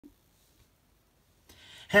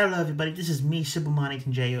Hello everybody, this is me, Super Mario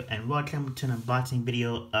and and welcome to an unboxing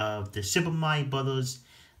video of the Super Mario Brothers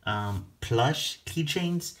plush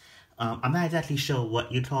keychains. I'm not exactly sure what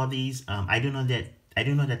you call these. I do know that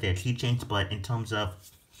they're keychains, but in terms of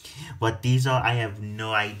what these are, I have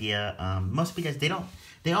no idea. Mostly because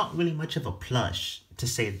they aren't really much of a plush, to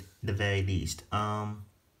say the very least.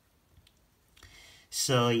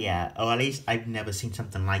 So yeah, or at least I've never seen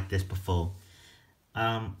something like this before.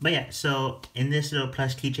 But yeah, so in this little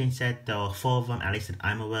plush keychain set, there are 4 of them, at least that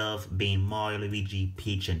I'm aware of, being Mario, Luigi,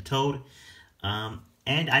 Peach, and Toad.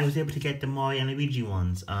 And I was able to get the Mario and Luigi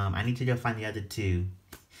ones. I need to go find the other 2.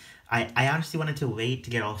 I honestly wanted to wait to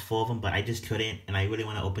get all 4 of them, but I just couldn't, and I really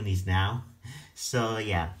want to open these now. So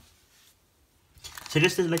yeah. So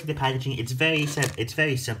just to look at the packaging, it's very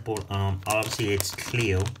simple. Obviously it's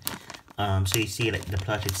clear. So you see like the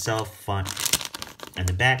plush itself, front and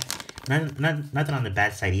the back. Nothing on the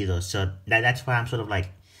bad side either, so that's why I'm sort of like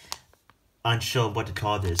unsure of what to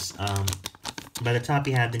call this. By the top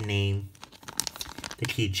you have the name, the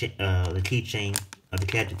keychain, the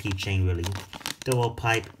character keychain really, the wall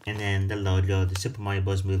pipe, and then the logo, the Super Mario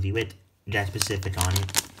Bros. Movie with Jakks Specific on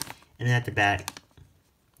it. And then at the back,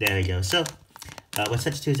 there we go. So, what's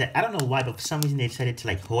such too is that I don't know why, but for some reason they decided to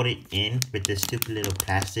like hold it in with this stupid little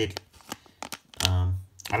plastic.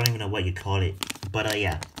 I don't even know what you call it, but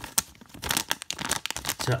yeah.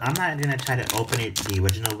 So I'm not gonna try to open it the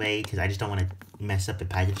original way because I just don't want to mess up the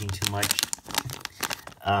packaging too much.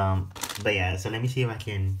 But yeah, so let me see if I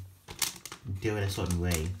can do it a certain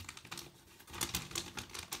way.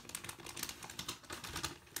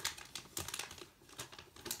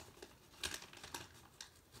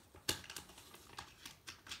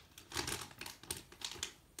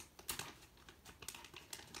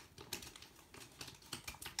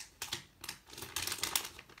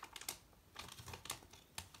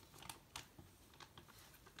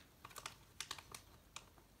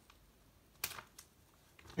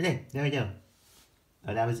 Okay, there we go.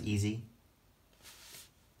 Oh, that was easy.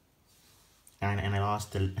 And I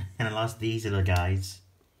lost these little guys.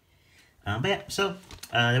 But yeah, so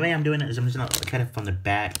the way I'm doing it is I'm just gonna cut it from the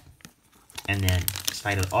back and then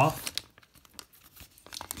slide it off.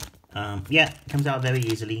 Yeah, it comes out very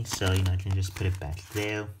easily, so you know I can just put it back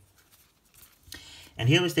there. And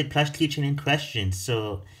here is the plush keychain in question.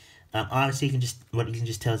 So obviously you can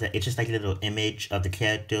just tell is that it's just like a little image of the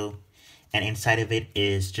character. And inside of it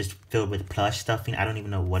is just filled with plush stuffing. I don't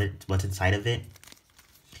even know what's inside of it.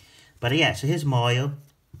 But yeah, so here's Mario.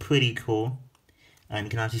 Pretty cool. You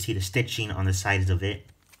can obviously see the stitching on the sides of it.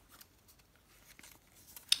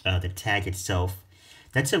 The tag itself.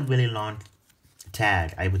 That's a really long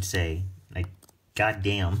tag, I would say. Like,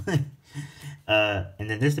 goddamn. And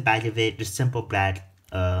then there's the back of it. Just simple black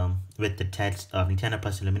with the text of Nintendo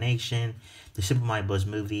Plus Illumination. The Super Mario Bros.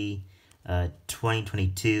 Movie.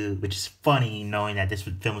 2022, which is funny knowing that this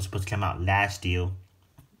film was supposed to come out last year.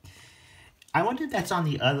 I wonder if that's on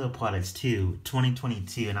the other products too,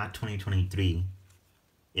 2022 and not 2023.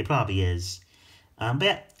 It probably is. But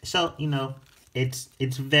yeah, so you know, it's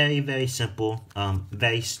very simple. A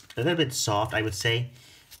little bit soft, I would say.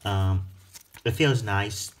 It feels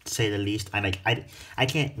nice, to say the least. I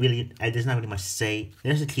can't really. There's not really much to say.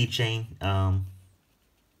 There's a keychain.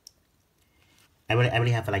 I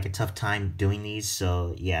really have like a tough time doing these,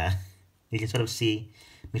 so yeah. You can sort of see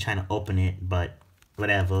me trying to open it, but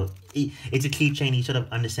whatever. It's a keychain, you sort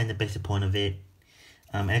of understand the basic point of it.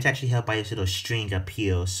 And it's actually held by this little string up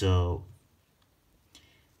here, so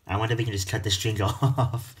I wonder if we can just cut the string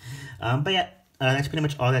off. But yeah, that's pretty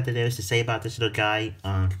much all that there is to say about this little guy.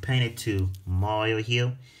 Comparing it to Mario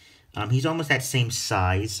here. He's almost that same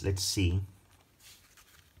size. Let's see.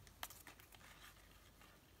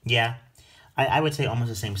 Yeah. I would say almost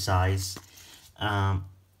the same size, and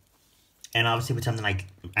obviously with something like,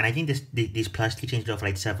 and I think these plush keychains go for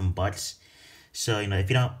like $7. So you know if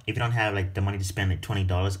you don't have like the money to spend like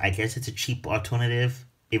 $20, I guess it's a cheap alternative,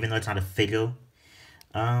 even though it's not a figure.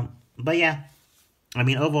 But yeah, I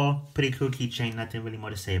mean overall pretty cool keychain. Nothing really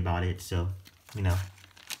more to say about it. So you know,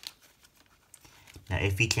 now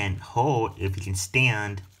if you can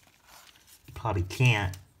stand, you probably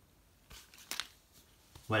can't.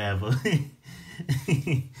 Whatever.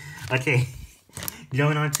 Okay,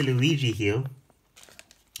 going on to Luigi here,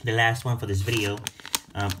 the last one for this video.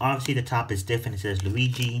 Obviously the top is different. It says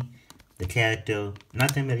Luigi, the character.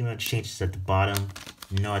 Nothing really much changes at the bottom,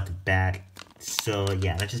 nor at the back. So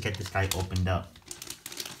yeah, let's just get this guy opened up.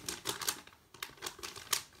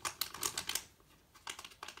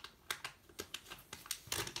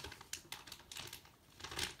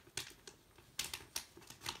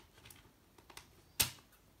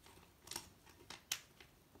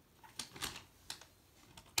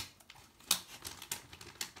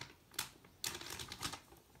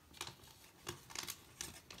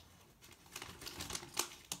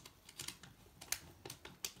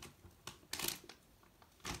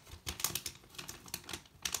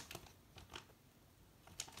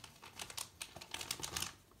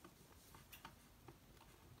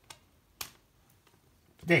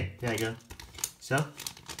 there you go. So,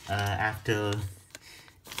 after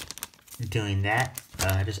doing that,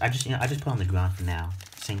 I just put on the ground for now.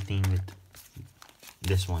 Same thing with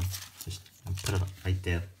this one. Just put it right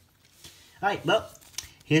there. All right, well,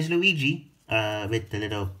 here's Luigi. With the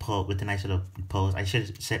little pose, with the nice little pose. I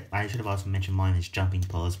should have also mentioned mine is jumping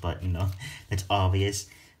pose, but you know, that's obvious.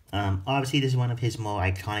 Obviously, this is one of his more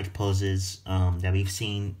iconic poses that we've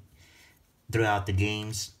seen throughout the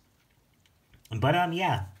games. But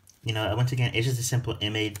yeah, you know, once again, it's just a simple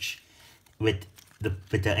image with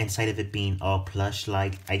the inside of it being all plush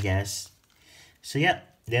like, I guess. So yeah,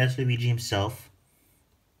 there's Luigi himself.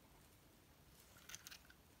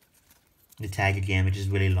 The tag again, which is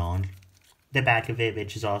really long. The back of it,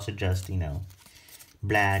 which is also just, you know,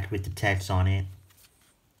 black with the text on it.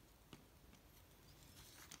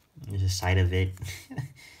 There's the side of it.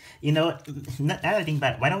 You know, now that I think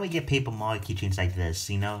about it, why don't we get Paper Mario keychains like this?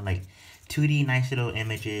 You know, like 2D nice little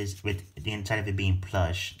images with the inside of it being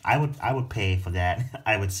plush. I would pay for that,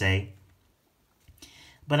 I would say.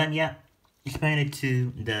 But yeah, comparing it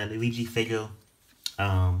to the Luigi figure,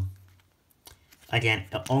 again,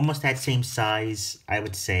 almost that same size, I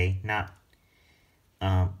would say. Not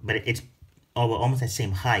but it's almost that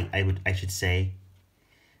same height, I should say.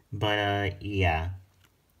 But yeah,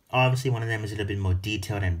 obviously one of them is a little bit more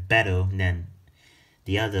detailed and better than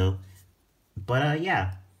the other. But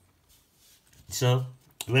yeah, so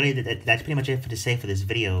really that's pretty much it to say for this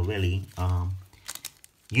video. Really,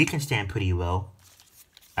 you can stand pretty well.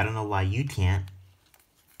 I don't know why you can't.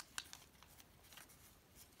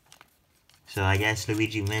 So I guess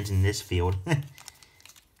Luigi wins in this field.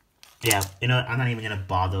 Yeah, you know, I'm not even gonna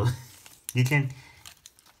bother. You can't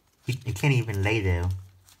even lay there.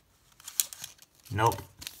 Nope.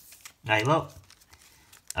 Alright, well,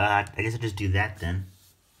 I guess I'll just do that then.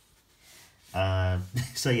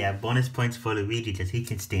 So yeah, bonus points for Luigi because he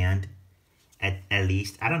can stand at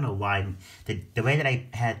least. I don't know why the way that I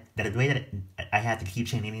had the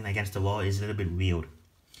keychain leaning against the wall is a little bit weird.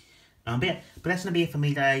 But yeah, but that's gonna be it for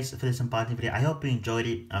me, guys, for this unboxing video. I hope you enjoyed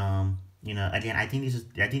it. You know, again, I think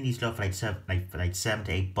these go for like $7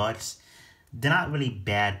 to $8. They're not really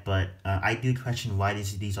bad, but I do question why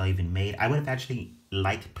these are even made. I would have actually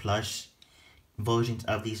liked plush versions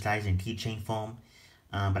of these guys in keychain form,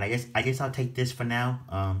 but I guess I'll take this for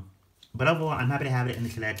now. But overall, I'm happy to have it in the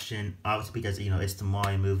collection, obviously because, you know, it's the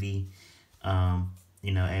Mario movie.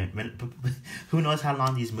 You know, and who knows how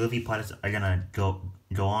long these movie parts are gonna go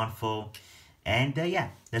on for. And yeah,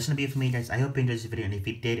 that's gonna be it for me, guys. I hope you enjoyed this video, and if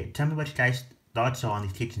you did, tell me what you guys' thoughts are on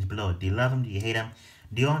these keychains below. Do you love them? Do you hate them?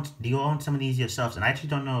 Do you own some of these yourselves? And I actually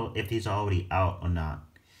don't know if these are already out or not.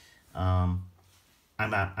 I'm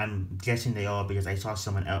guessing they are because I saw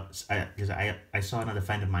someone else. Because I saw another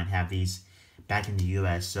friend of mine have these back in the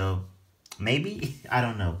US. So maybe I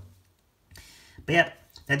don't know. But yeah,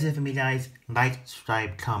 that's it for me, guys. Like,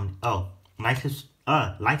 subscribe, comment. Oh, like,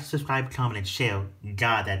 subscribe, comment, and share.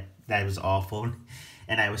 God, that was awful.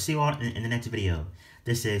 And I will see you all in the next video.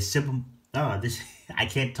 This is I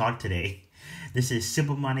can't talk today. This is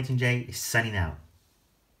Simple Monix and J signing out.